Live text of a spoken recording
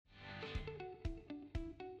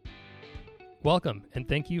Welcome, and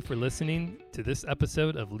thank you for listening to this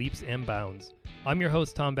episode of Leaps and Bounds. I'm your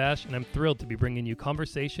host, Tom Bash, and I'm thrilled to be bringing you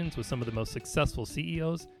conversations with some of the most successful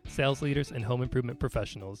CEOs, sales leaders, and home improvement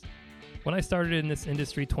professionals. When I started in this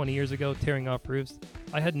industry 20 years ago, tearing off roofs,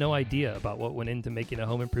 I had no idea about what went into making a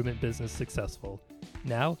home improvement business successful.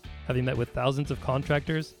 Now, having met with thousands of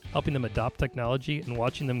contractors, helping them adopt technology, and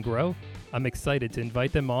watching them grow, I'm excited to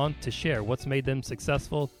invite them on to share what's made them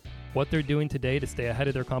successful, what they're doing today to stay ahead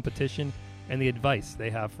of their competition, and the advice they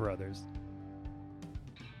have for others.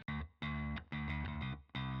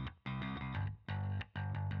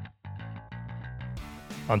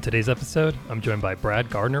 On today's episode, I'm joined by Brad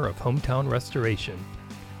Gardner of Hometown Restoration.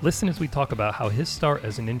 Listen as we talk about how his start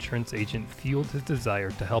as an insurance agent fueled his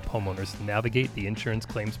desire to help homeowners navigate the insurance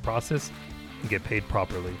claims process and get paid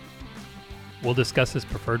properly. We'll discuss his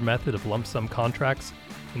preferred method of lump sum contracts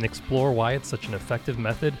and explore why it's such an effective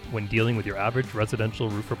method when dealing with your average residential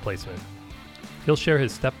roof replacement. He'll share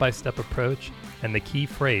his step-by-step approach and the key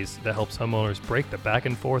phrase that helps homeowners break the back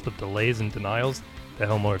and forth of delays and denials that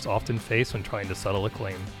homeowners often face when trying to settle a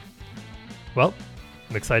claim. Well,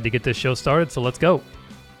 I'm excited to get this show started, so let's go.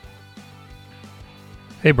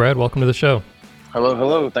 Hey, Brad, welcome to the show.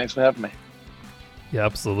 Hello. Thanks for having me. Yeah,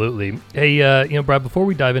 absolutely. Hey, Brad, before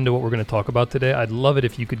we dive into what we're going to talk about today, I'd love it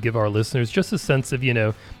if you could give our listeners just a sense of,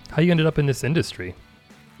 how you ended up in this industry.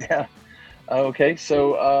 Yeah. Okay.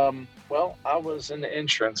 So, I was an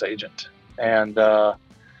insurance agent, and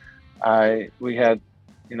I've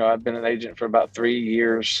been an agent for about 3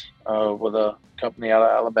 years with a company out of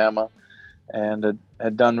Alabama, and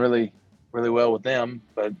had done really, really well with them.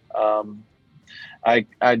 But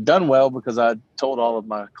I'd done well because I told all of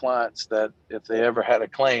my clients that if they ever had a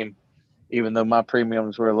claim, even though my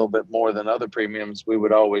premiums were a little bit more than other premiums, we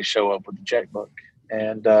would always show up with the checkbook.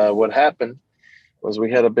 And what happened was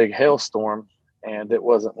we had a big hailstorm, and it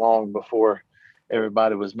wasn't long before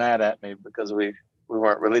everybody was mad at me because we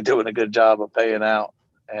weren't really doing a good job of paying out.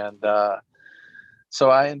 And so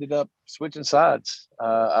I ended up switching sides.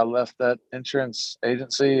 I left that insurance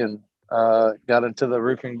agency and got into the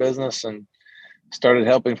roofing business and started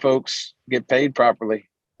helping folks get paid properly.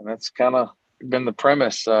 And that's kind of been the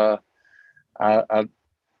premise. I've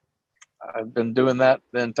been doing that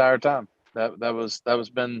the entire time. That was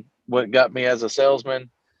been what got me as a salesman.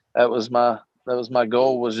 That was my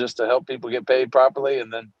goal, was just to help people get paid properly.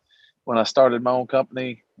 And then when I started my own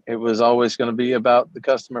company, it was always going to be about the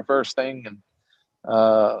customer first thing.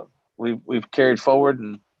 And we've carried forward,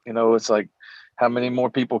 and it's like, how many more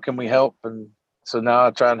people can we help? And so now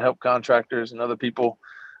I try and help contractors and other people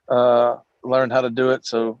learn how to do it,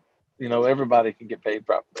 so everybody can get paid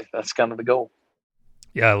properly. That's kind of the goal.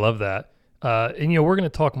 Yeah, I love that. And we're going to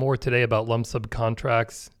talk more today about lump sum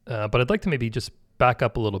contracts, but I'd like to maybe just back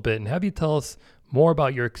up a little bit and have you tell us more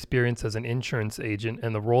about your experience as an insurance agent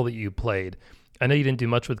and the role that you played. I know you didn't do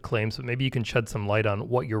much with claims, but maybe you can shed some light on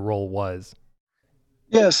what your role was.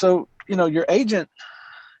 Yeah, so your agent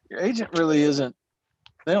really isn't.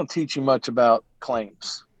 They don't teach you much about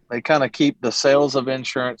claims. They kind of keep the sales of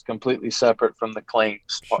insurance completely separate from the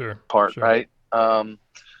claims part, sure. Right?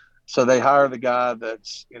 So they hire the guy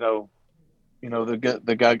that's the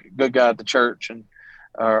good guy at the church and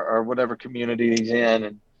or whatever community he's in,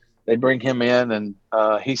 and they bring him in, and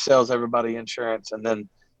he sells everybody insurance, and then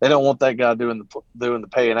they don't want that guy doing the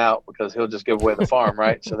paying out because he'll just give away the farm,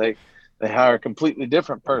 right? So they hire a completely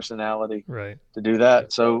different personality, right, to do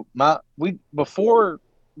that. So before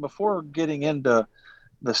getting into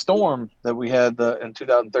the storm that we had in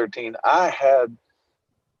 2013, I had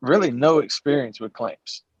really no experience with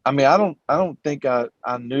claims. I mean, I don't think I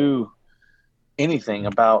knew anything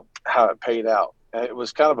about how it paid out. It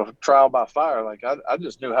was kind of a trial by fire. Like I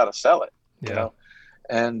just knew how to sell it,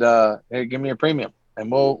 and hey, give me a premium,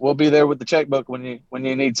 and we'll be there with the checkbook when you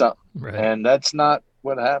need something. Right. And that's not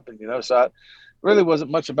what happened, So I really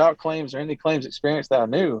wasn't much about claims or any claims experience that I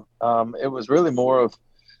knew. It was really more of,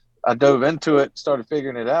 I dove into it, started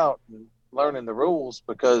figuring it out and learning the rules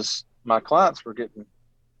because my clients were getting,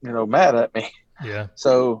 mad at me. Yeah.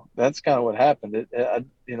 So that's kind of what happened.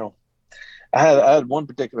 I had one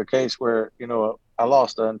particular case where, I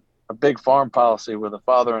lost a big farm policy with a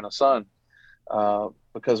father and a son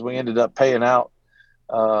because we ended up paying out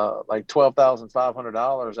like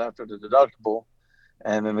 $12,500 after the deductible.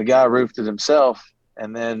 And then the guy roofed it himself.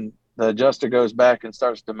 And then the adjuster goes back and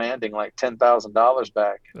starts demanding like $10,000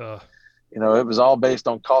 back. It was all based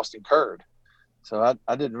on cost incurred. So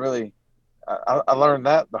I didn't really, I learned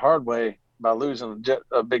that the hard way by losing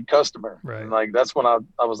a big customer. Right. And like, that's when I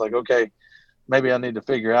was like, okay, maybe I need to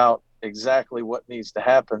figure out exactly what needs to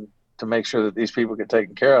happen to make sure that these people get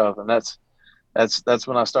taken care of. And that's that's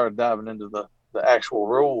when I started diving into the actual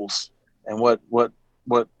rules and what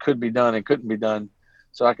could be done and couldn't be done,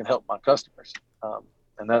 so I can help my customers.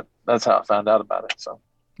 And that's how I found out about it. So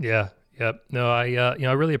Yeah. Yep. No,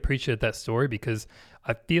 I really appreciate that story because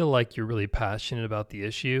I feel like you're really passionate about the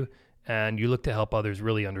issue and you look to help others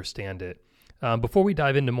really understand it. Before we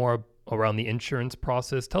dive into more around the insurance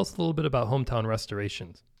process, tell us a little bit about Hometown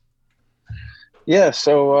Restorations. yeah,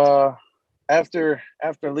 so after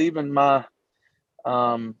leaving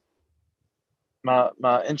um,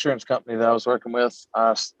 my insurance company that I was working with,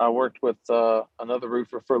 I worked with another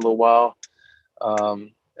roofer for a little while,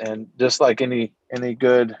 and just like any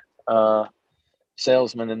good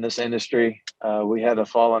salesman in this industry, we had a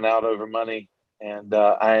falling out over money, and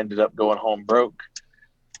I ended up going home broke.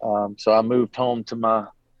 So I moved home to my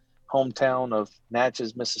hometown of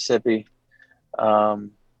Natchez, Mississippi,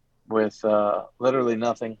 um, with literally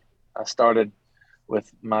nothing. I started with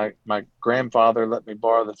my grandfather let me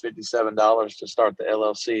borrow the $57 to start the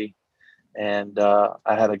LLC, and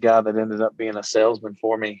I had a guy that ended up being a salesman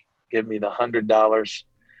for me give me the $100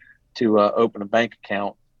 to open a bank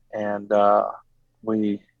account, and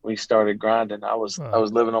we started grinding. I Wow.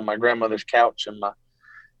 was living on my grandmother's couch in my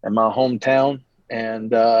hometown,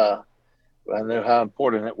 and I knew how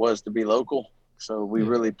important it was to be local. So we Yeah.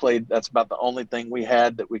 really played. That's about the only thing we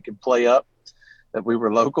had that we could play up, that we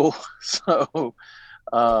were local. So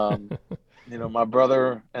um, my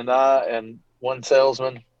brother and I and one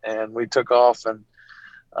salesman, and we took off, and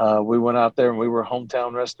we went out there and we were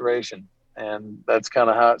hometown restoration, and that's kind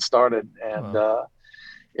of how it started. And Wow.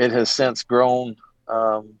 it has since grown.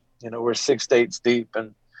 We're 6 states deep,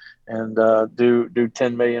 and do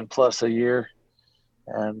 10 million plus a year,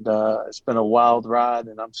 and it's been a wild ride.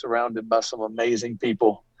 And I'm surrounded by some amazing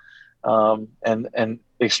people, and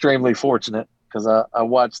extremely fortunate because I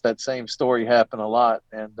watched that same story happen a lot,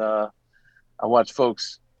 and I watch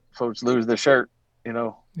folks lose their shirt,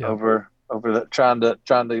 Yeah. over that trying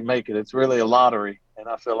to make it. It's really a lottery, and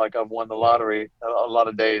I feel like I've won the Wow. lottery a lot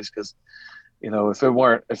of days because if it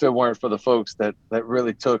weren't for the folks that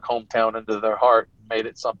really took hometown into their heart and made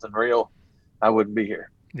it something real, I wouldn't be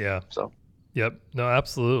here. Yeah. So Yep. No,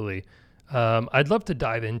 absolutely. I'd love to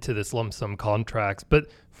dive into this lump sum contracts, but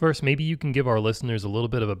first, maybe you can give our listeners a little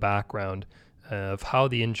bit of a background of how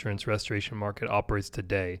the insurance restoration market operates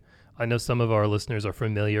today. I know some of our listeners are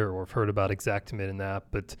familiar or have heard about Exactimate and that,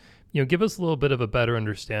 but give us a little bit of a better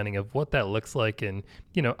understanding of what that looks like and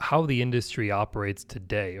how the industry operates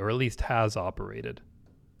today, or at least has operated.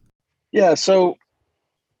 yeah, so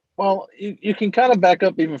well, you can kind of back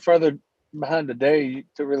up even further behind the day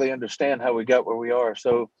to really understand how we got where we are.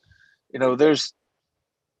 So there's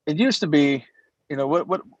it used to be,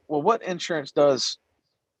 what insurance does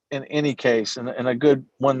in any case, and a good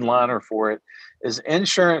one liner for it is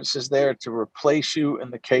insurance is there to replace you in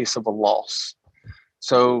the case of a loss.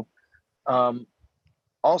 So, um,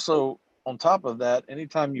 also on top of that,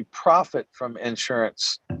 anytime you profit from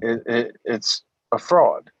insurance, it's a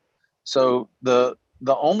fraud. So the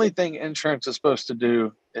only thing insurance is supposed to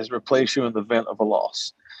do is replace you in the event of a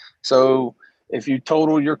loss. So if you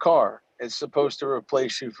total your car, it's supposed to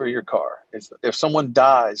replace you for your car. If someone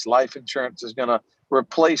dies, life insurance is going to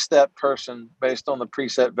replace that person based on the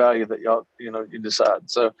preset value that you decide.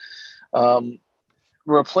 So um,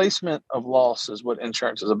 replacement of loss is what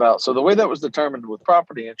insurance is about. So the way that was determined with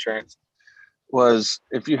property insurance was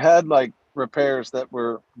if you had like repairs that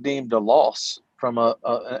were deemed a loss from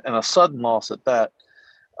and a sudden loss at that,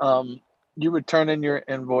 um, you would turn in your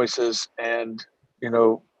invoices, and you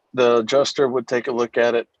know the adjuster would take a look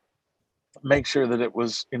at it, make sure that it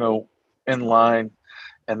was in line,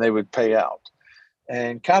 and they would pay out.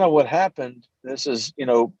 And kind of what happened, this is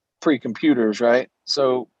pre-computers, right?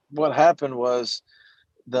 So what happened was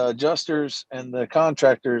the adjusters and the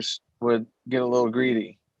contractors would get a little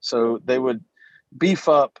greedy, so they would beef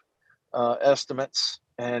up estimates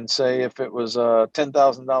and say if it was a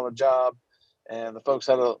 $10,000 job and the folks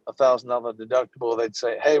had a $1,000 deductible, they'd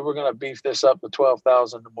say, "Hey, we're going to beef this up to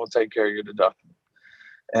 12,000, and we'll take care of your deductible."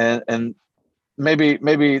 And maybe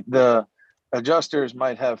the adjusters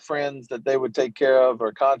might have friends that they would take care of,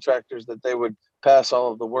 or contractors that they would pass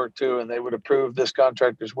all of the work to, and they would approve this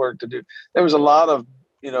contractor's work to do. There was a lot of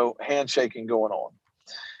handshaking going on,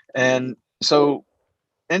 and so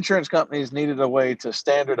insurance companies needed a way to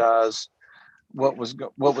standardize what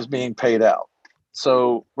was being paid out.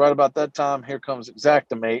 So right about that time, here comes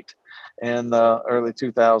Xactimate in the early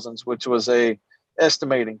 2000s, which was a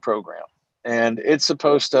estimating program, and it's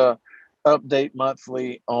supposed to update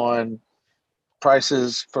monthly on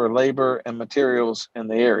prices for labor and materials in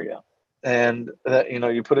the area. And that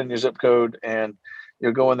you put in your zip code, and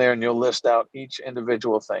you'll go in there and you'll list out each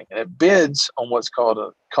individual thing, and it bids on what's called a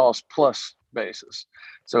cost plus basis.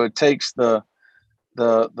 So it takes the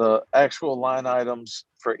actual line items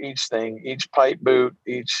for each thing, each pipe boot,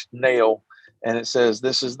 each nail, and it says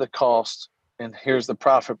this is the cost, and here's the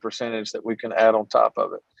profit percentage that we can add on top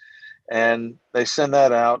of it. And they send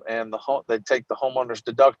that out, and they take the homeowner's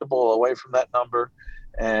deductible away from that number,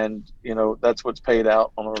 and that's what's paid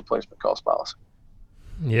out on a replacement cost policy.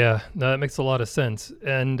 Yeah, no, that makes a lot of sense.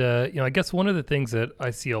 And I guess one of the things that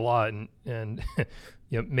I see a lot, and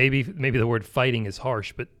maybe the word fighting is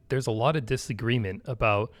harsh, but there's a lot of disagreement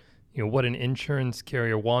about what an insurance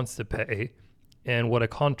carrier wants to pay and what a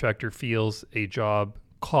contractor feels a job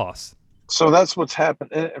costs. So that's what's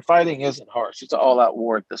happened. Fighting isn't harsh; it's an all-out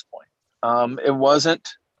war at this point. It wasn't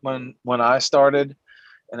when I started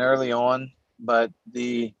and early on, but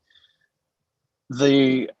the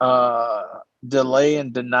delay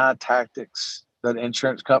and deny tactics that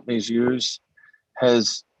insurance companies use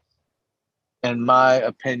has, in my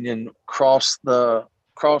opinion, crossed the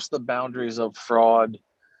boundaries of fraud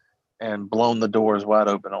and blown the doors wide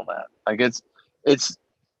open on that. Like it's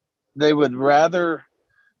they would rather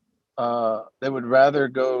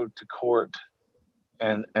go to court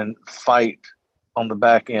and fight on the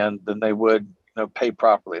back end than they would pay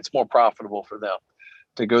properly. It's more profitable for them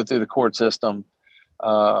to go through the court system,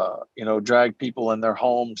 drag people in their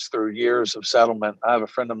homes through years of settlement. I have a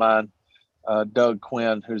friend of mine, Doug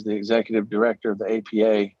Quinn, who's the executive director of the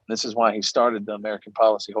APA. This is why he started the American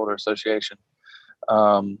Policyholder Association.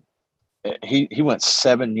 He went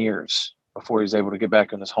 7 years before he was able to get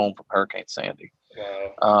back in his home from Hurricane Sandy.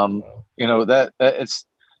 Wow.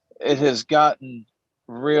 It has gotten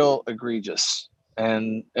real egregious,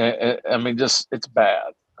 and it's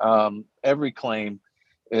bad. Every claim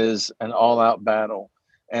is an all-out battle,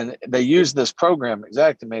 and they use this program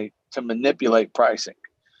Xactimate to manipulate pricing.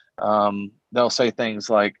 They'll say things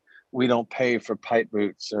like, "We don't pay for pipe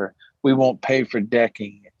boots," or "We won't pay for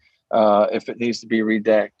decking if it needs to be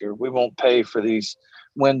redecked," or "We won't pay for these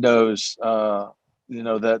windows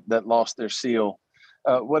that lost their seal."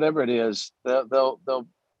 Whatever it is, they'll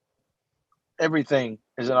everything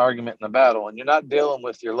is an argument in a battle, and you're not dealing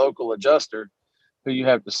with your local adjuster who you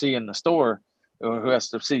have to see in the store, or who has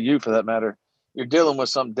to see you for that matter. You're dealing with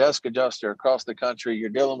some desk adjuster across the country.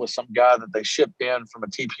 You're dealing with some guy that they shipped in from a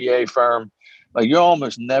TPA firm. Like, you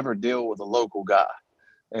almost never deal with a local guy,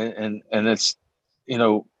 and it's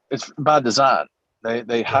it's by design.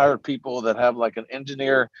 They hire people that have like an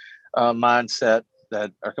engineer mindset,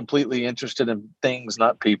 that are completely interested in things,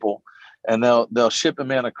 not people, and they'll ship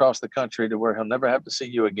him in across the country to where he'll never have to see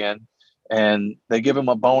you again. And they give him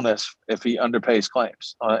a bonus if he underpays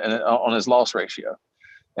claims on his loss ratio.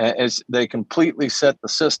 And they completely set the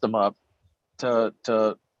system up to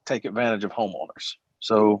take advantage of homeowners.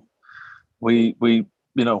 So we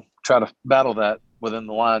try to battle that within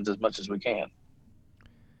the lines as much as we can.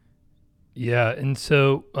 Yeah, and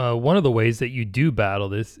so one of the ways that you do battle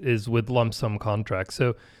this is with lump sum contracts.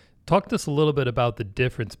 So talk to us a little bit about the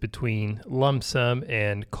difference between lump sum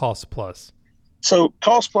and cost plus. So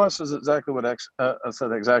cost plus is exactly what I said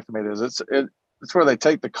Xactimate is. It's where they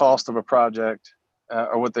take the cost of a project,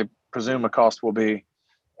 or what they presume a cost will be,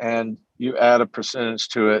 and you add a percentage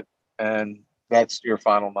to it, and that's your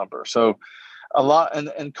final number. So a lot,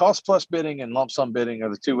 and cost plus bidding and lump sum bidding are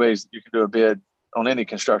the two ways that you can do a bid on any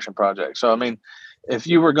construction project. So, I mean, if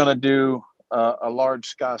you were going to do a large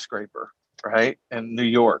skyscraper, right, in New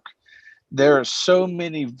York, there are so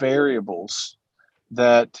many variables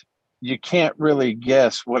that you can't really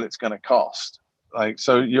guess what it's going to cost. Like,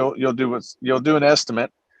 so you'll do an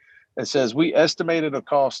estimate that says we estimated a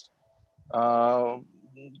cost $100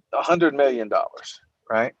 million,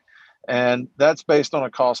 right? And that's based on a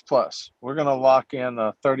cost plus. We're going to lock in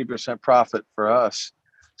a 30% profit for us.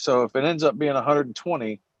 So if it ends up being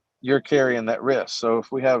 120, you're carrying that risk. So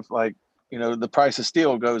if we have the price of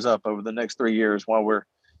steel goes up over the next 3 years while we're,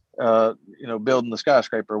 building the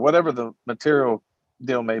skyscraper, whatever the material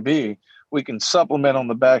deal may be, we can supplement on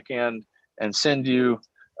the back end and send you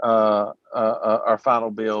our final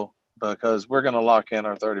bill, because we're going to lock in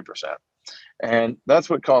our 30%. And that's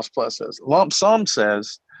what cost plus says. Lump sum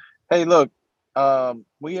says, hey, look,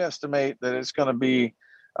 we estimate that it's going to be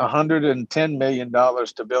 $110 million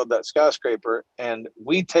to build that skyscraper, and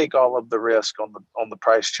we take all of the risk on the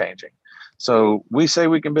price changing. So we say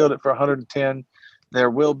we can build it for 110. There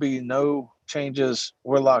will be no changes.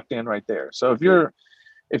 We're locked in right there. So if you're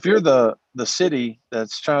the city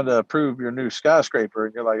that's trying to approve your new skyscraper,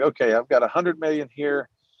 and you're like, okay, I've got 100 million here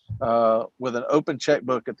with an open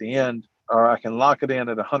checkbook at the end, or I can lock it in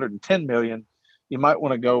at 110 million. you might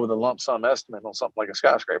want to go with a lump sum estimate on something like a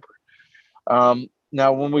skyscraper.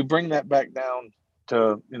 Now, when we bring that back down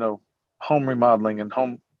to, home remodeling and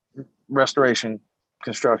home restoration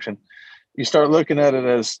construction, you start looking at it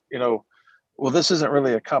as, well, this isn't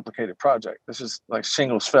really a complicated project. This is like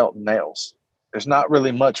shingles, felt, and nails. There's not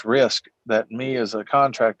really much risk that me as a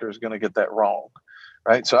contractor is going to get that wrong,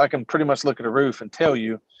 right? So I can pretty much look at a roof and tell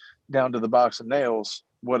you down to the box of nails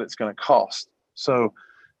what it's going to cost. So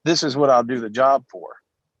this is what I'll do the job for.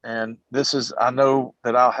 And I know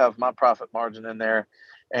that I'll have my profit margin in there.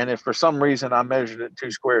 And if for some reason I measured it 2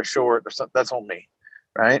 squares short or something, that's on me,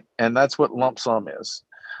 right? And that's what lump sum is.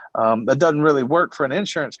 That doesn't really work for an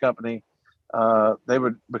insurance company.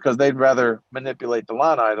 Because they'd rather manipulate the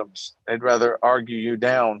line items. They'd rather argue you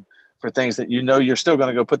down for things that you're still going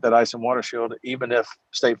to go put that ice and water shield, even if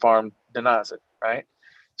State Farm denies it, right?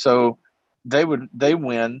 So they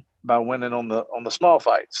win by winning on the small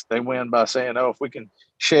fights. They win by saying, oh, if we can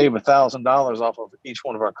shave $1,000 off of each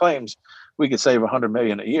one of our claims, we could save $100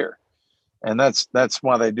 million a year. And that's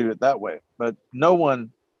why they do it that way. But no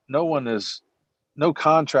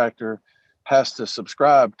contractor has to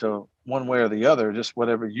subscribe to one way or the other, just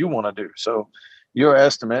whatever you want to do. So your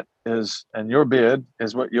estimate is, and your bid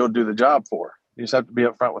is what you'll do the job for. You just have to be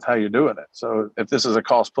upfront with how you're doing it. So if this is a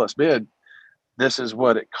cost plus bid, this is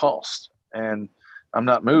what it costs, and I'm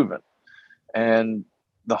not moving. And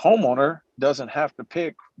the homeowner doesn't have to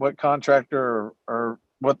pick what contractor or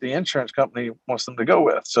what the insurance company wants them to go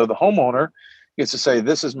with. So the homeowner gets to say,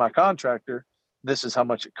 this is my contractor. This is how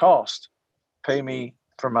much it costs. Pay me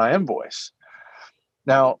for my invoice.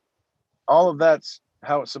 Now, all of that's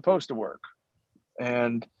how it's supposed to work.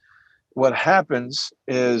 And what happens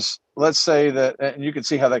is, let's say that, and you can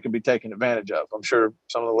see how that can be taken advantage of. I'm sure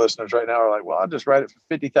some of the listeners right now are like, well, I'll just write it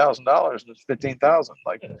for $50,000 and it's 15,000,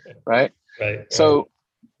 like, right? Right. So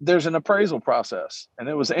there's an appraisal process, and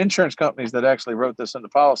it was insurance companies that actually wrote this into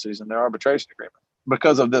policies in their arbitration agreement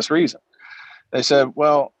because of this reason. They said,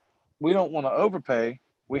 well, we don't want to overpay.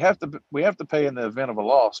 We have to pay in the event of a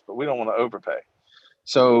loss, but we don't want to overpay.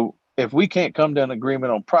 So if we can't come to an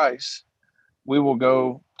agreement on price, we will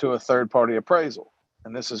go to a third-party appraisal.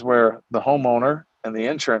 And this is where the homeowner and the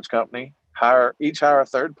insurance company each hire a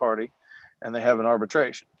third party, and they have an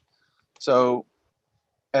arbitration. So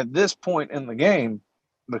at this point in the game,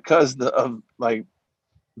 because of the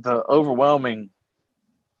overwhelming,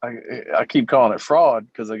 I keep calling it fraud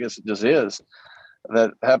because I guess it just is,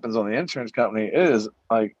 that happens on the insurance company, it is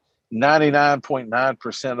like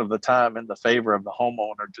 99.9% of the time in the favor of the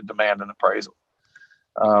homeowner to demand an appraisal.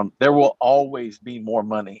 There will always be more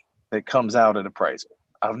money that comes out at appraisal.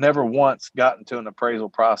 I've never once gotten to an appraisal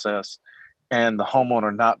process and the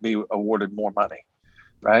homeowner not be awarded more money,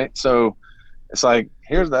 right? So it's like,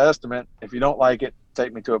 here's the estimate. If you don't like it,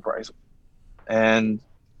 take me to appraisal. And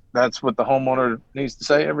that's what the homeowner needs to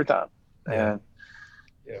say every time. Yeah. And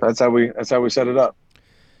that's how we set it up.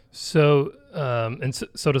 So,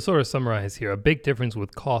 so to sort of summarize here, a big difference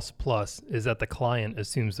with cost plus is that the client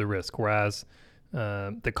assumes the risk, whereas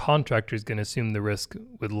the contractor is going to assume the risk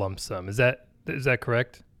with lump sum. Is that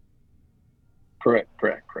correct? Correct.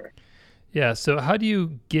 Yeah. So how do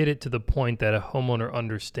you get it to the point that a homeowner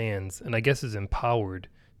understands and I guess is empowered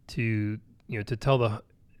to tell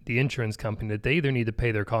the insurance company that they either need to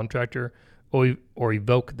pay their contractor or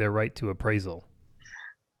evoke their right to appraisal?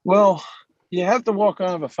 Well, you have to walk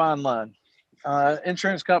on a fine line.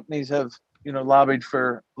 Insurance companies have, lobbied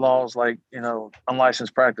for laws like,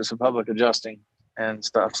 unlicensed practice of public adjusting and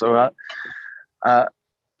stuff. So, in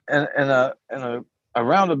a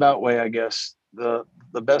roundabout way, I guess the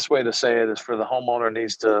best way to say it is for the homeowner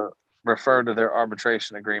needs to refer to their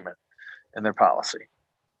arbitration agreement in their policy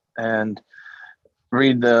and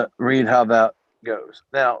read how that goes.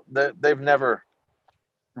 Now, they've never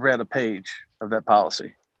read a page of that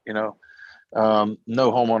policy. No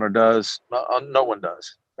homeowner does. No one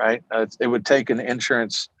does, right? It would take an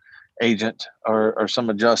insurance agent or some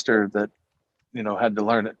adjuster that, had to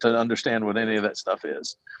learn it to understand what any of that stuff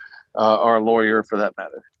is, or a lawyer for that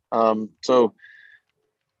matter. So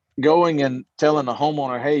going and telling the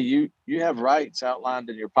homeowner, hey, you have rights outlined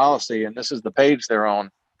in your policy, and this is the page they're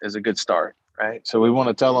on, is a good start, right? So we want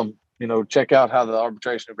to tell them, check out how the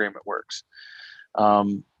arbitration agreement works.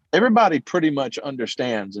 Everybody pretty much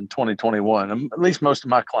understands in 2021, at least most of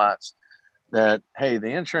my clients, that, hey, the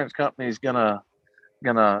insurance company is gonna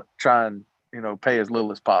try and pay as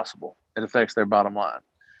little as possible. It affects their bottom line,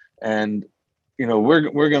 and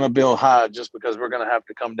we're gonna bill high just because we're gonna have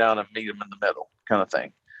to come down and meet them in the middle, kind of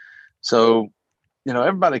thing. So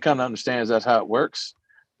everybody kind of understands that's how it works.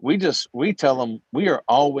 We tell them we are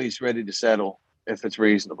always ready to settle if it's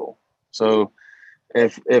reasonable. So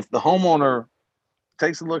If the homeowner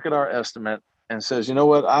takes a look at our estimate and says, you know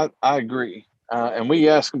what, I agree, and we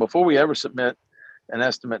ask them before we ever submit an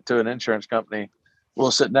estimate to an insurance company,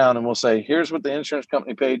 we'll sit down and we'll say, here's what the insurance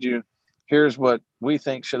company paid you. Here's what we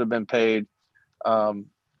think should have been paid. Um,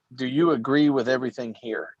 do you agree with everything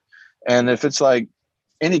here? And if it's like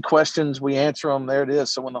any questions, we answer them. There it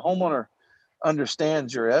is. So when the homeowner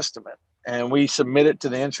understands your estimate and we submit it to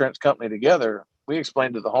the insurance company together, we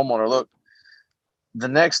explain to the homeowner, look, the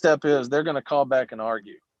next step is they're going to call back and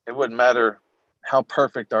argue. It wouldn't matter how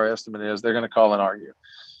perfect our estimate is, they're going to call and argue.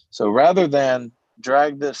 So rather than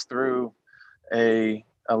drag this through a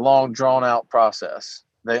long drawn out process,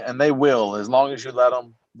 they will, as long as you let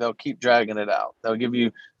them, they'll keep dragging it out. They'll give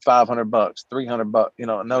you $500, $300,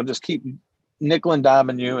 and they'll just keep nickel and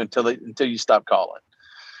diming you until you stop calling.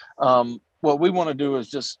 What we want to do is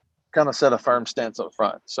just kind of set a firm stance up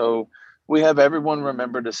front. So we have everyone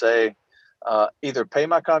remember to say, either pay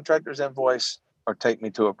my contractor's invoice or take me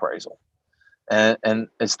to appraisal. And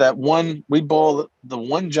it's that one, we boil the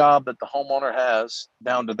one job that the homeowner has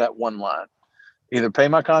down to that one line. Either pay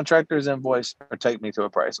my contractor's invoice or take me to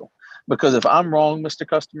appraisal. Because if I'm wrong, Mr.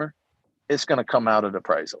 Customer, it's going to come out at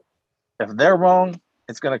appraisal. If they're wrong,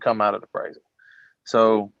 it's going to come out at appraisal.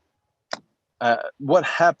 So what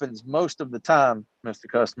happens most of the time, Mr.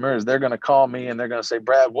 Customer, is they're going to call me and they're going to say,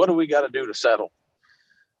 Brad, what do we got to do to settle?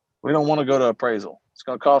 We don't want to go to appraisal. It's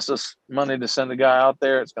going to cost us money to send a guy out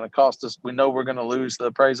there. It's going to cost us. We know we're going to lose the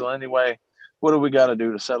appraisal anyway. What do we got to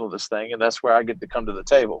do to settle this thing? And that's where I get to come to the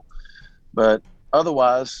table. But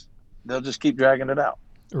otherwise, they'll just keep dragging it out.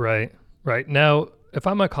 Right. Right. Now, if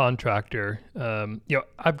I'm a contractor,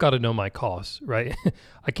 I've got to know my costs, right?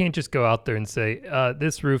 I can't just go out there and say,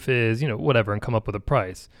 this roof is, whatever, and come up with a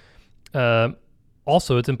price.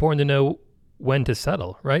 Also, it's important to know when to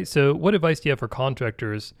settle, right? So what advice do you have for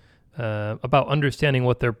contractors about understanding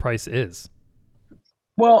what their price is?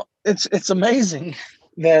 Well, it's amazing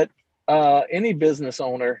that any business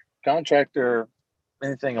owner, contractor,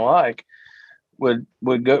 anything like, would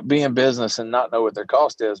go be in business and not know what their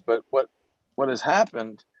cost is. But what has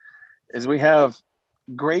happened is we have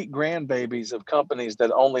great grandbabies of companies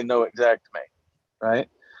that only know Xactimate, right?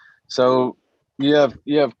 So you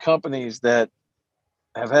have companies that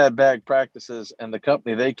have had bad practices, and the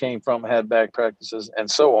company they came from had bad practices,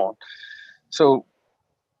 and so on. So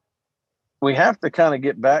we have to kind of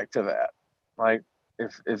get back to that. Like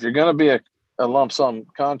if you're going to be a lump sum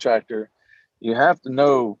contractor, you have to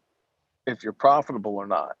know if you're profitable or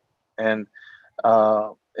not. And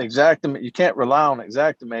Xactimate, you can't rely on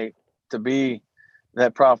Xactimate to be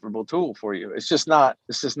that profitable tool for you. It's just not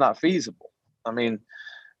feasible. I mean,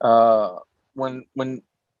 when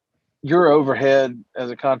your overhead as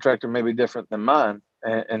a contractor may be different than mine,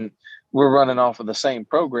 and we're running off of the same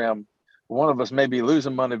program, one of us may be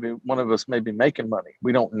losing money, one of us may be making money.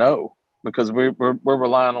 We don't know, because we're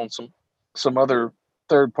relying on some other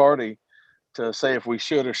third party to say if we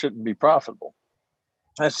should or shouldn't be profitable.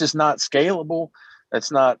 That's just not scalable.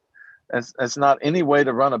 That's not any way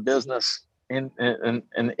to run a business in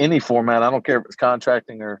any format. I don't care if it's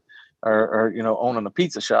contracting or owning a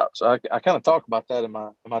pizza shop. So I kind of talk about that in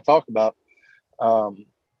my talk about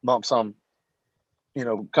lump sum,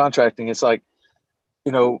 contracting. It's like,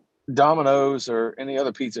 Domino's or any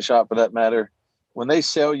other pizza shop for that matter, when they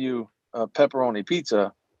sell you a pepperoni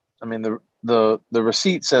pizza, I mean the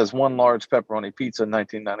receipt says one large pepperoni pizza,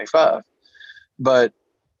 $19.95, but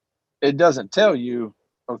it doesn't tell you,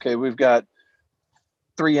 okay, we've got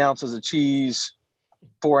 3 ounces of cheese,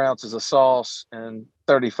 4 ounces of sauce, and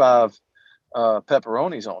 35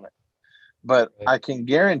 pepperonis on it. But I can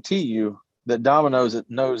guarantee you that Domino's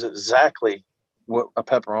knows exactly what a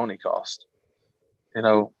pepperoni costs,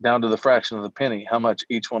 down to the fraction of the penny, how much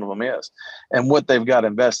each one of them is, and what they've got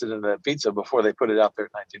invested in that pizza before they put it out there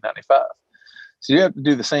at $19.95. So you have to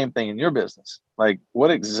do the same thing in your business. Like, what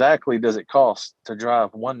exactly does it cost to drive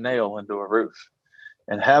one nail into a roof,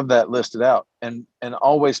 and have that listed out, and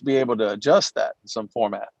always be able to adjust that in some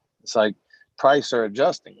format. It's like price are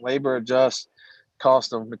adjusting, labor adjusts,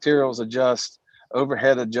 cost of materials adjust,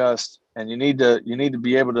 overhead adjust, and you need to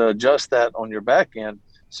be able to adjust that on your back end,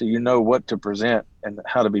 so you know what to present and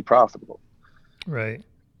how to be profitable. Right.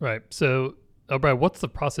 So, Brad, what's the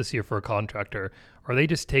process here for a contractor? Are they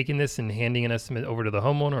just taking this and handing an estimate over to the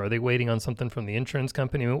homeowner? Are they waiting on something from the insurance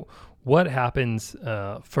company? What happens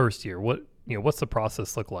first here? What's the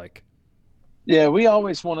process look like? Yeah, we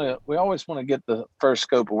always want to get the first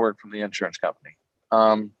scope of work from the insurance company,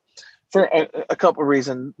 for a couple of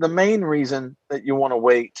reasons. The main reason that you want to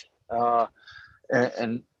wait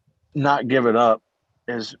and not give it up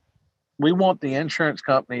is we want the insurance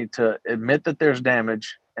company to admit that there's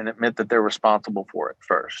damage and admit that they're responsible for it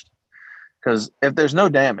first. Because if there's no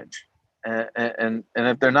damage, and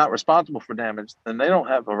if they're not responsible for damage, then they don't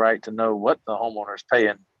have a right to know what the homeowner is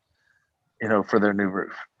paying, for their new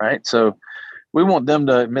roof, right? So we want them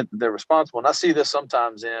to admit that they're responsible. And I see this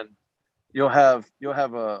sometimes you'll have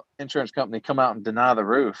a insurance company come out and deny the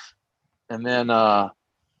roof, and then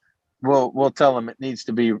we'll tell them it needs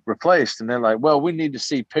to be replaced, and they're like, well, we need to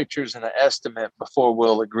see pictures and an estimate before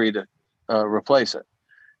we'll agree to replace it.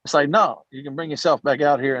 It's like, no, you can bring yourself back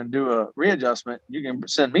out here and do a readjustment. You can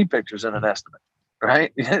send me pictures and an estimate,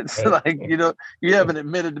 right? It's Right. like, you haven't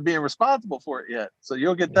admitted to being responsible for it yet. So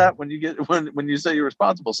you'll get that when you say you're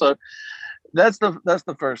responsible. So that's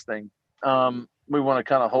the first thing. We want to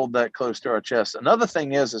kind of hold that close to our chest. Another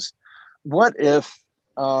thing is what if,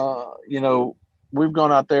 we've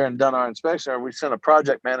gone out there and done our inspection, or we sent a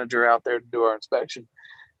project manager out there to do our inspection,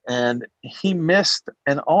 and he missed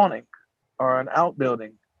an awning or an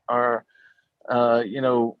outbuilding or a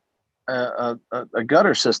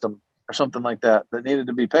gutter system or something like that needed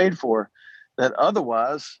to be paid for, that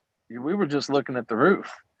otherwise we were just looking at the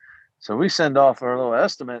roof. So we send off our little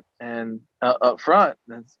estimate, and up front,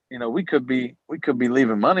 we could be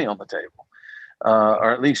leaving money on the table,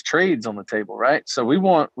 or at least trades on the table, right? So we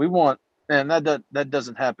want, and that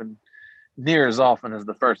doesn't happen near as often as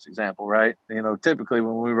the first example, right? Typically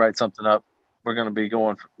when we write something up, we're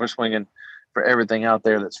swinging for everything out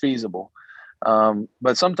there that's feasible.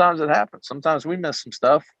 But sometimes it happens. Sometimes we miss some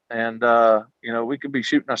stuff, and we could be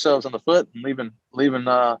shooting ourselves in the foot and leaving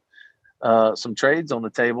some trades on the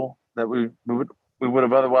table that we would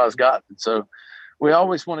have otherwise gotten. So we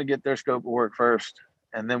always want to get their scope of work first,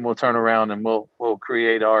 and then we'll turn around and we'll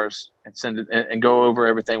create ours and send it and go over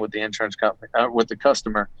everything with the insurance company, with the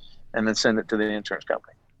customer, and then send it to the insurance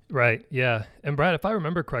company. Right. Yeah. And Brad, if I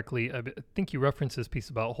remember correctly, I think you referenced this piece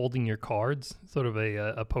about holding your cards, sort of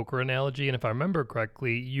a poker analogy. And if I remember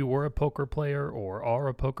correctly, you were a poker player or are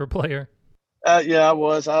a poker player. Yeah, I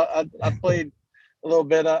was. I played a little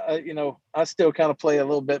bit. I still kind of play a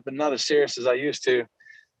little bit, but not as serious as I used to.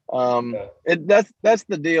 That's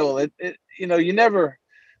the deal. You never,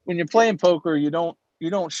 when you're playing poker, you don't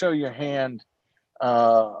show your hand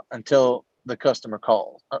until the customer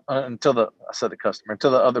calls, until the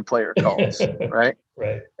other player calls, right?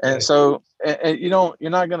 Right. And so you're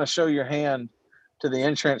not going to show your hand to the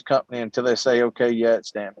insurance company until they say, okay, yeah, it's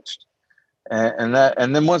damaged.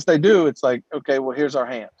 And then once they do, it's like, okay, well, here's our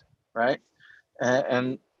hand, right?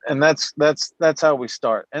 And that's how we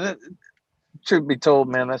start. And truth be told,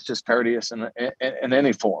 man, that's just courteous in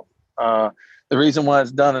any form. The reason why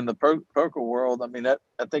it's done in the poker world, I mean, I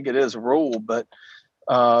think it is a rule, but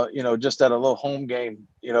just at a little home game,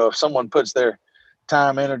 if someone puts their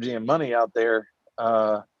time, energy, and money out there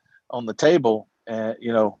on the table, and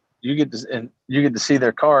you get to see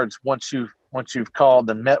their cards once you've called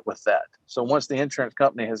and met with that. So once the insurance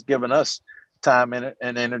company has given us time and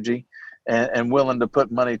energy and willing to put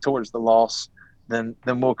money towards the loss, then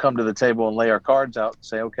we'll come to the table and lay our cards out and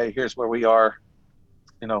say, okay, here's where we are.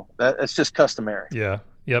 That's just customary. Yeah.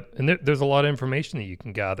 Yep. And there's a lot of information that you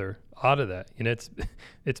can gather out of that.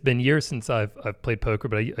 It's been years since I've played poker,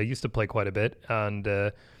 but I used to play quite a bit, and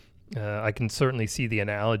I can certainly see the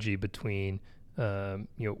analogy between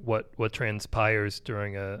what transpires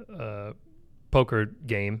during a poker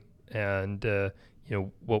game and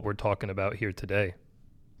what we're talking about here today.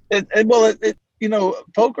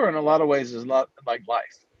 Poker in a lot of ways is a lot like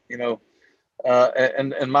life.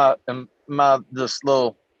 And my this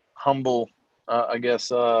little humble,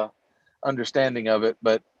 understanding of it,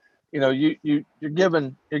 but you're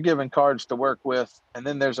given cards to work with, and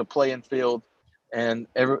then there's a playing field and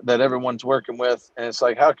that everyone's working with, and it's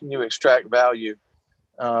like, how can you extract value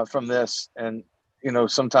from this? And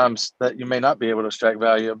sometimes that you may not be able to extract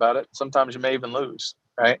value about it. Sometimes you may even lose,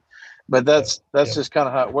 right? But that's just kind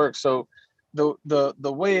of how it works. So the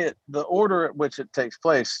way the order at which it takes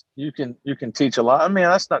place, you can teach a lot. I mean,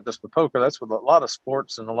 that's not just with poker, that's with a lot of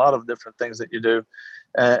sports and a lot of different things that you do.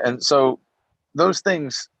 And so those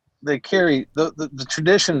things, they carry the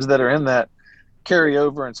traditions that are in that carry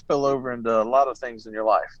over and spill over into a lot of things in your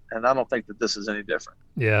life. And I don't think that this is any different.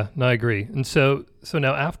 Yeah, no, I agree. And so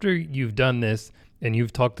now after you've done this and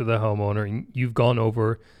you've talked to the homeowner and you've gone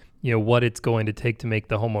over, what it's going to take to make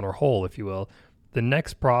the homeowner whole, if you will, the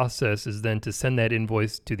next process is then to send that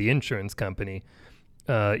invoice to the insurance company.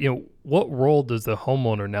 What role does the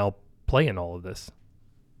homeowner now play in all of this?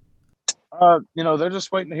 They're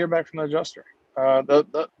just waiting to hear back from the adjuster.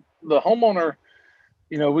 The homeowner,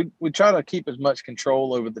 we try to keep as much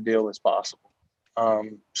control over the deal as possible.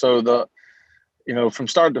 So from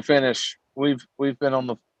start to finish, we've been on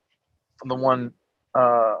the one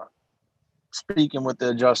uh, speaking with the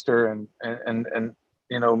adjuster and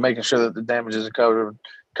making sure that the damages are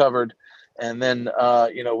covered. And then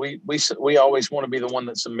we always want to be the one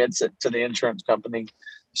that submits it to the insurance company.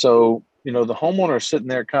 So the homeowner is sitting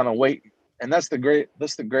there kind of waiting, and that's the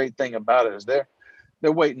great thing about it is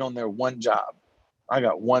they're waiting on their one job. I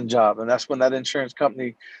got one job, and that's when that insurance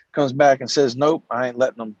company comes back and says, "Nope, I ain't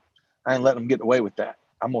letting them get away with that.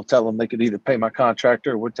 I'm gonna tell them they could either pay my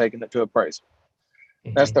contractor or we're taking it to appraisal."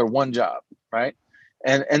 That's their one job, right?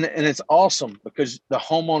 And it's awesome because the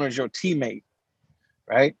homeowner's your teammate,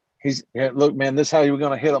 right? Look, man, this is how you're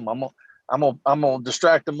gonna hit them. I'm gonna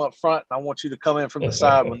distract them up front, and I want you to come in from the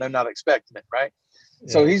side when they're not expecting it, right?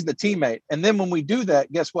 Yeah. So he's the teammate. And then when we do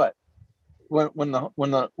that, guess what? When the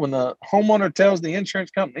homeowner tells the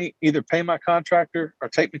insurance company either pay my contractor or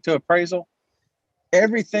take me to appraisal,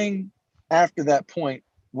 everything after that point,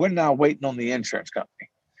 we're now waiting on the insurance company.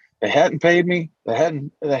 They hadn't paid me. They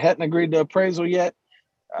hadn't agreed to appraisal yet.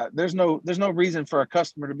 There's no reason for a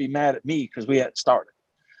customer to be mad at me because we hadn't started.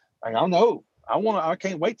 Like, I know I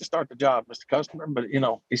can't wait to start the job, Mr. Customer. But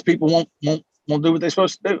these people won't do what they're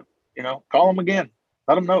supposed to do. Call them again.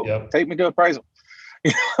 Let them know. Yep. Take me to appraisal.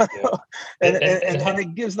 Yep. and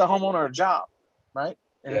it gives the homeowner a job, right?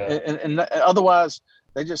 And otherwise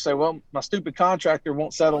they just say, well, my stupid contractor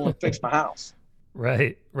won't settle and fix my house.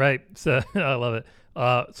 Right. So I love it.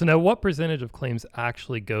 So now what percentage of claims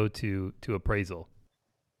actually go to appraisal?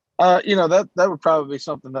 That would probably be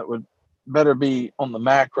something that would better be on the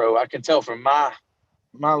macro. I can tell from my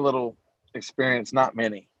little experience, not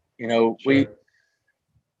many. Sure. We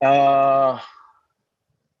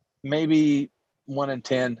maybe 1 in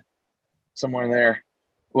 10, somewhere in there,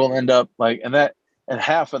 will end up like, and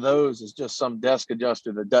half of those is just some desk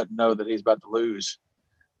adjuster that doesn't know that he's about to lose,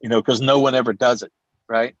 because no one ever does it,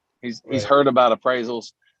 right? He's heard about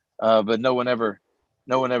appraisals, but no one ever's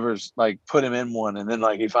like put him in one, and then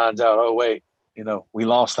like he finds out, oh wait, we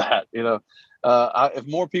lost that. If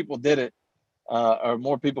more people did it, or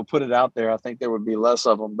more people put it out there, I think there would be less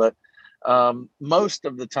of them. But most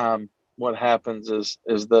of the time, what happens is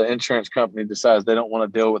the insurance company decides they don't want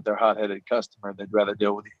to deal with their hot-headed customer. They'd rather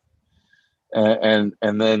deal with you.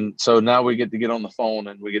 And then so now we get to get on the phone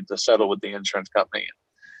and we get to settle with the insurance company.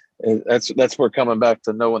 And that's where coming back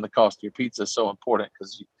to knowing the cost of your pizza is so important,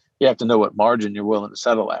 because you have to know what margin you're willing to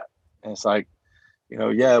settle at. And it's like,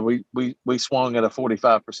 we swung at a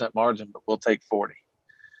 45% margin, but we'll take 40.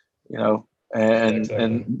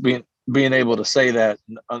 And being able to say that,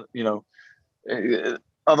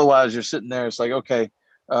 otherwise you're sitting there. It's like, okay,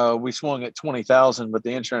 we swung at 20,000, but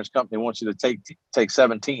the insurance company wants you to take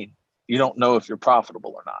 17. You don't know if you're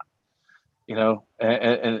profitable or not,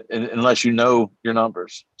 and unless you know your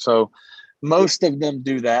numbers. So most of them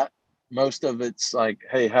do that. Most of it's like,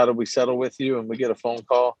 hey, how do we settle with you? And we get a phone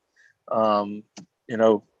call, and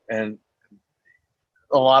a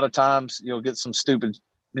lot of times you'll get some stupid,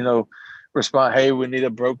 response. Hey, we need a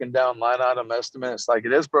broken down line item estimate. It's like,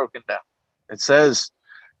 it is broken down. It says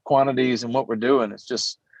quantities and what we're doing. It's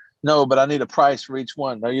just, no, but I need a price for each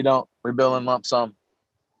one. No, you don't. We're billing lump sum.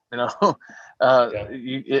 And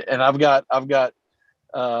I've got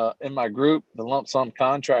in my group, the lump sum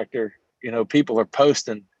contractor, people are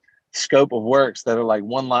posting scope of works that are like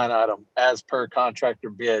one line item as per contractor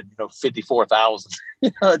bid, 54,000.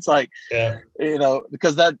 It's like,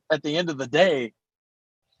 because that at the end of the day,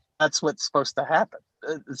 that's what's supposed to happen.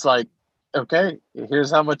 It's like, okay,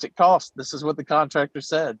 here's how much it costs. This is what the contractor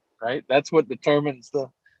said, right? That's what determines the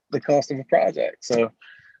cost of a project. So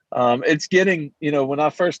it's getting, when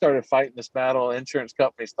I first started fighting this battle, insurance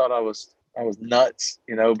companies thought I was nuts,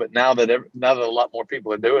 but now that a lot more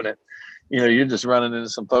people are doing it, you're just running into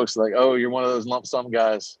some folks like, oh, you're one of those lump sum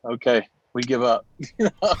guys. Okay, we give up.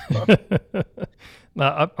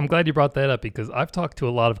 Now, I'm glad you brought that up, because I've talked to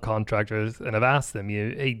a lot of contractors and I've asked them,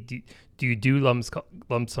 hey, do you do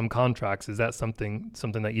lump sum contracts? Is that something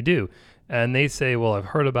that you do? And they say, well, I've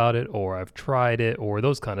heard about it, or I've tried it, or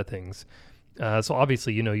those kind of things. So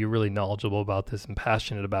obviously, you're really knowledgeable about this and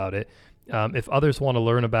passionate about it. If others want to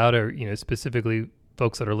learn about it, or, specifically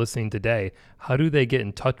folks that are listening today, how do they get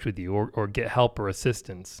in touch with you or get help or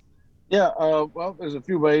assistance? Yeah, well, there's a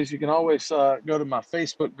few ways. You can always go to my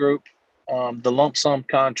Facebook group, the Lump Sum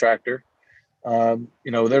Contractor.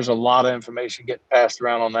 There's a lot of information getting passed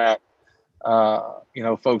around on that.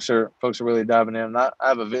 Folks are really diving in. I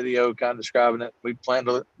have a video kind of describing it. We plan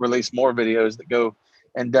to release more videos that go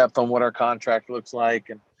in depth on what our contract looks like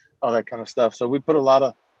and all that kind of stuff. So we put a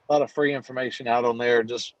lot of free information out on there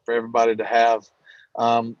just for everybody to have.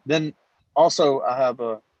 Then also I have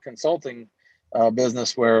a consulting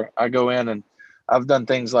business where I go in and I've done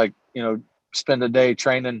things like, spend a day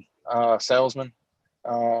training salesmen,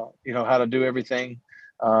 how to do everything.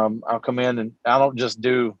 I'll come in and I don't just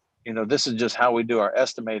do, this is just how we do our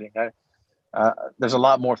estimating. There's a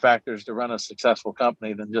lot more factors to run a successful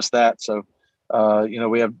company than just that. So,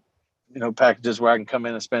 we have, packages where I can come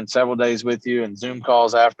in and spend several days with you and Zoom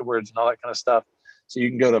calls afterwards and all that kind of stuff. So you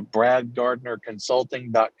can go to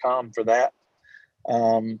bradgardnerconsulting.com for that.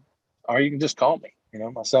 Or you can just call me.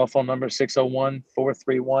 My cell phone number is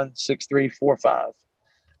 601-431-6345.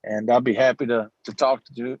 And I'll be happy to talk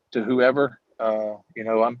to whoever. I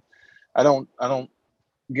don't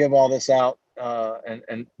give all this out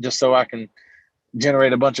and just so I can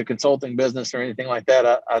generate a bunch of consulting business or anything like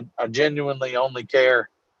that. I genuinely only care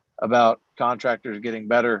about contractors getting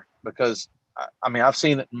better because I've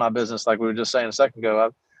seen it in my business, like we were just saying a second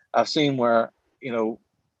ago. I've seen where,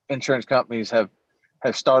 insurance companies have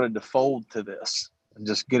started to fold to this and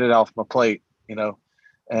just get it off my plate,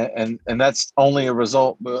 and that's only a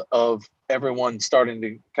result of everyone starting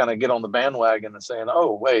to kind of get on the bandwagon and saying,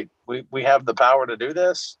 oh, wait, we have the power to do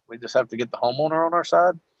this. We just have to get the homeowner on our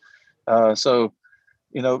side. So,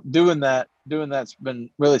 doing that's been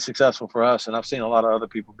really successful for us. And I've seen a lot of other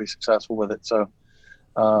people be successful with it. So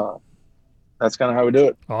that's kind of how we do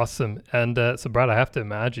it. Awesome. And so, Brad, I have to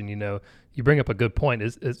imagine, you bring up a good point.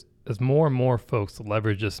 As more and more folks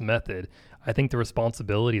leverage this method, I think the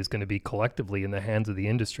responsibility is going to be collectively in the hands of the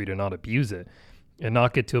industry to not abuse it and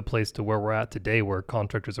not get to a place to where we're at today where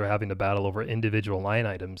contractors are having to battle over individual line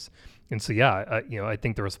items. And so, I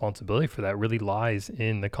think the responsibility for that really lies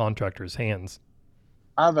in the contractor's hands.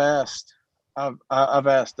 I've asked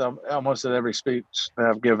almost at every speech that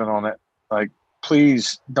I've given on it, like,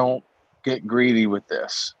 please don't get greedy with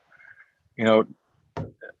this. Where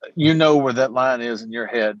that line is in your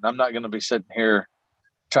head. I'm not going to be sitting here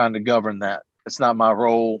trying to govern that. It's not my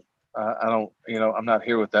role. I'm not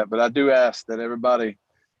here with that, but I do ask that everybody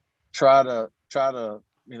try to,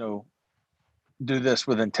 do this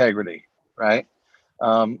with integrity, right?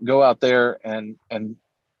 Go out there and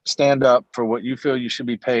stand up for what you feel you should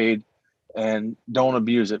be paid and don't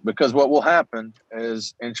abuse it, because what will happen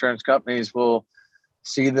is insurance companies will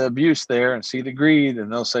see the abuse there and see the greed,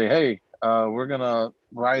 and they'll say, hey, we're going to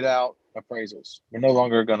write out appraisals. We're no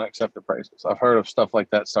longer going to accept appraisals. I've heard of stuff like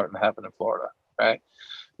that starting to happen in Florida, right?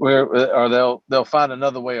 Or they'll find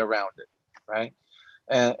another way around it, right?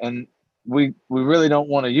 And we really don't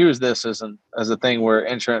want to use this as a thing where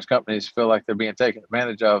insurance companies feel like they're being taken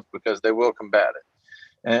advantage of, because they will combat it.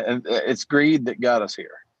 And it's greed that got us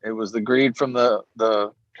here. It was the greed from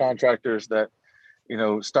the contractors that,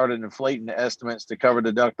 started inflating the estimates to cover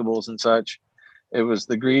deductibles and such. It was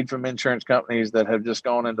the greed from insurance companies that have just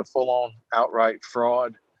gone into full-on outright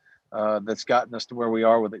fraud that's gotten us to where we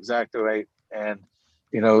are with Xacto8. And,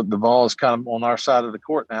 the ball is kind of on our side of the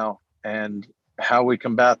court now. And how we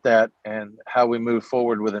combat that and how we move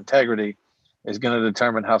forward with integrity is going to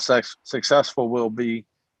determine how successful we'll be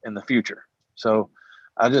in the future. So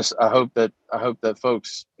I hope that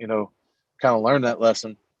folks, kind of learn that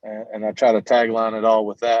lesson, and I try to tagline it all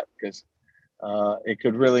with that, because it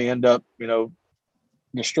could really end up,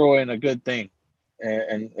 destroying a good thing.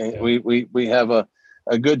 And we have a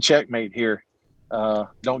good checkmate here.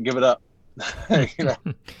 Don't give it up.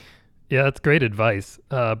 Yeah, that's great advice.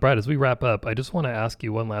 Brad, as we wrap up, I just want to ask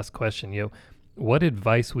you one last question. What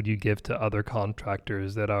advice would you give to other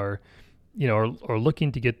contractors that are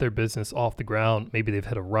looking to get their business off the ground? Maybe they've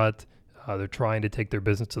hit a rut. They're trying to take their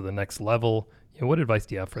business to the next level. What advice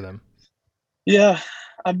do you have for them? Yeah,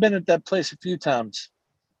 I've been at that place a few times,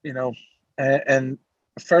 and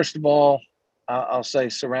first of all, I'll say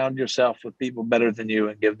surround yourself with people better than you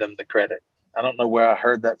and give them the credit. I don't know where I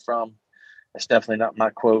heard that from. It's definitely not my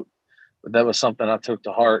quote, but that was something I took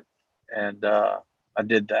to heart, and I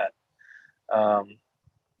did that.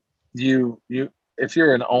 If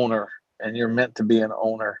you're an owner and you're meant to be an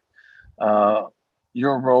owner,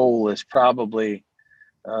 your role is probably,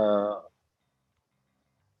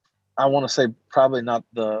 I want to say, probably not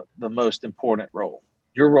the most important role.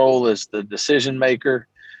 Your role is the decision maker.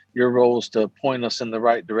 Your role is to point us in the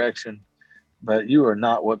right direction, but you are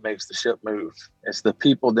not what makes the ship move. It's the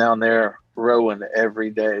people down there rowing every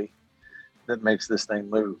day that makes this thing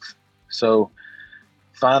move. So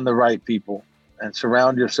find the right people and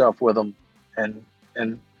surround yourself with them, and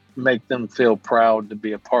make them feel proud to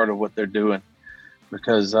be a part of what they're doing.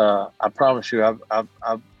 Because I promise you,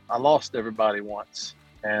 I lost everybody once,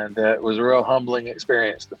 and it was a real humbling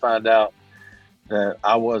experience to find out that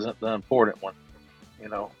I wasn't the important one,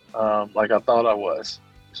 like I thought I was.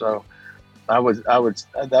 So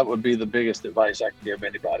That would be the biggest advice I can give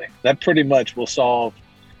anybody. That pretty much will solve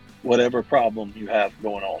whatever problem you have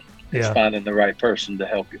going on. It's finding the right person to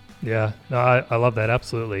help you. Yeah, no, I love that.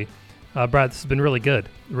 Absolutely. Brad, this has been really good.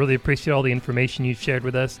 Really appreciate all the information you've shared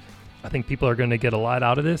with us. I think people are going to get a lot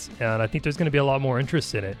out of this, and I think there's going to be a lot more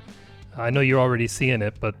interest in it. I know you're already seeing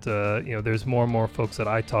it, but there's more and more folks that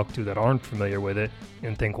I talk to that aren't familiar with it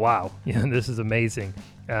and think, wow, this is amazing.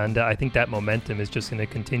 And I think that momentum is just going to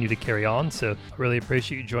continue to carry on. So I really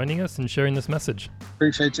appreciate you joining us and sharing this message.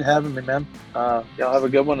 Appreciate you having me, man. Y'all have a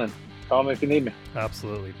good one, and call me if you need me.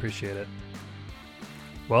 Absolutely. Appreciate it.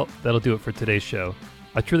 Well, that'll do it for today's show.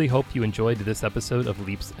 I truly hope you enjoyed this episode of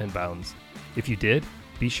Leaps and Bounds. If you did,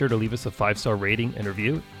 be sure to leave us a 5-star rating and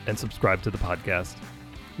review and subscribe to the podcast.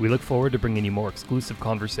 We look forward to bringing you more exclusive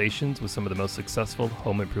conversations with some of the most successful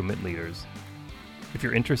home improvement leaders. If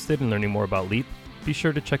you're interested in learning more about Leap, be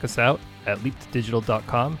sure to check us out at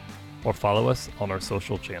leapdigital.com or follow us on our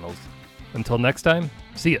social channels. Until next time,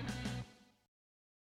 see ya!